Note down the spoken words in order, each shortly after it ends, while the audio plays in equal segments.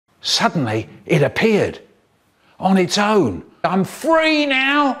Suddenly it appeared on its own. I'm free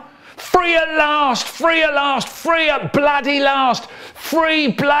now. Free at last, free at last, free at bloody last. 3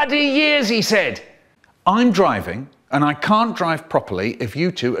 bloody years, he said. I'm driving and I can't drive properly if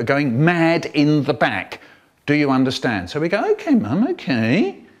you two are going mad in the back. Do you understand? So we go, okay, Mum,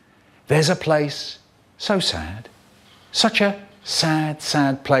 okay. There's a place so sad, such a sad,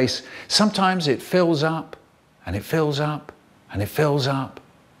 sad place. Sometimes it fills up and it fills up and it fills up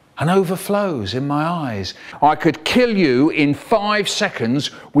and overflows in my eyes. I could kill you in 5 seconds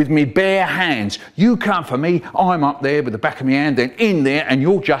with me bare hands. You come for me, I'm up there with the back of my hand, then in there, and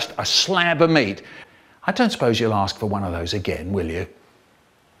you're just a slab of meat. I don't suppose you'll ask for one of those again, will you?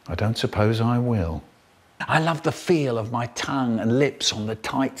 I don't suppose I will. I love the feel of my tongue and lips on the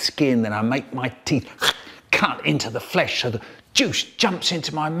tight skin, then I make my teeth cut into the flesh so the juice jumps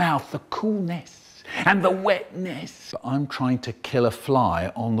into my mouth, the coolness and the wetness. I'm trying to kill a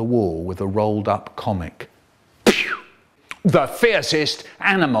fly on the wall with a rolled up comic. The fiercest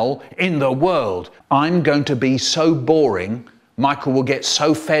animal in the world. I'm going to be so boring, Michael will get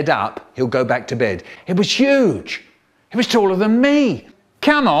so fed up, he'll go back to bed. It was huge. It was taller than me.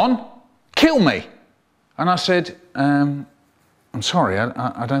 Come on, kill me. And I said, I'm sorry,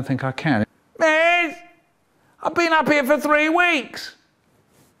 I don't think I can. Miss, I've been up here for 3 weeks.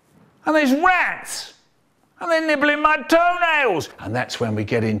 And there's rats. And they're nibbling my toenails. And that's when we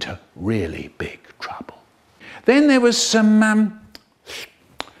get into really big trouble. Then there was some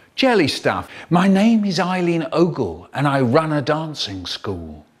jelly stuff. My name is Eileen Ogle and I run a dancing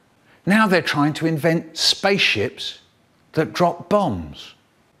school. Now they're trying to invent spaceships that drop bombs.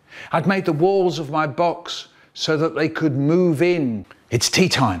 I'd made the walls of my box so that they could move in. It's tea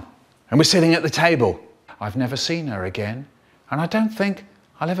time and we're sitting at the table. I've never seen her again and I don't think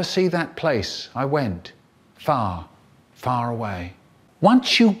I'll ever see that place I went, far, far away.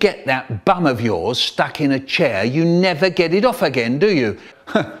 Once you get that bum of yours stuck in a chair, you never get it off again, do you?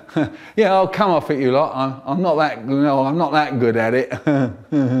 Yeah, I'll come off it, you lot. I'm not that good at it.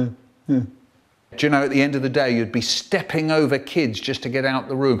 Do you know, at the end of the day, you'd be stepping over kids just to get out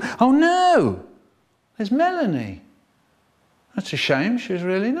the room. Oh no, there's Melanie. That's a shame, she was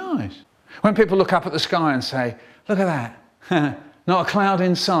really nice. When people look up at the sky and say, look at that, not a cloud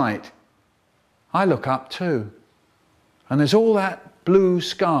in sight, I look up too. And there's all that blue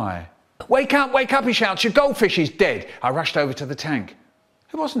sky. Wake up, he shouts, your goldfish is dead. I rushed over to the tank.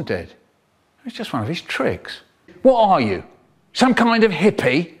 It wasn't dead. It was just one of his tricks. What are you? Some kind of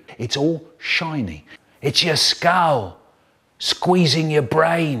hippie? It's all shiny. It's your skull, squeezing your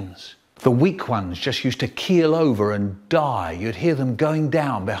brains. The weak ones just used to keel over and die. You'd hear them going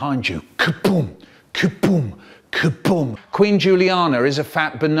down behind you. Kaboom, kaboom, kaboom. Queen Juliana is a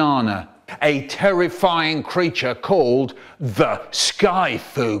fat banana, a terrifying creature called the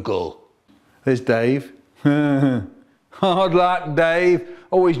Skyfoogle. There's Dave. Hard luck, Dave.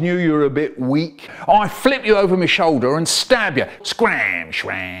 Always knew you were a bit weak. I flip you over my shoulder and stab you. Scram,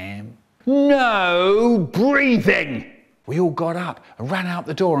 shram. No breathing. We all got up and ran out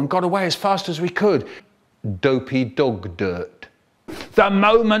the door and got away as fast as we could. Dopey dog dirt. The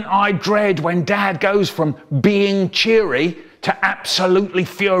moment I dread when Dad goes from being cheery to absolutely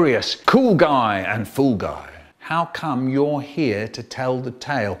furious. Cool guy and fool guy. How come you're here to tell the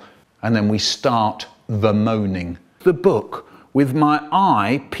tale? And then we start the moaning. The book with my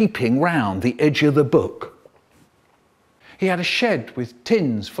eye peeping round the edge of the book. He had a shed with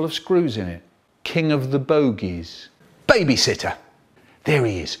tins full of screws in it. King of the bogies. Babysitter. There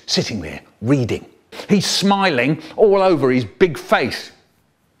he is, sitting there, reading. He's smiling all over his big face.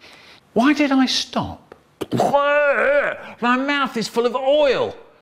 Why did I stop? My mouth is full of oil.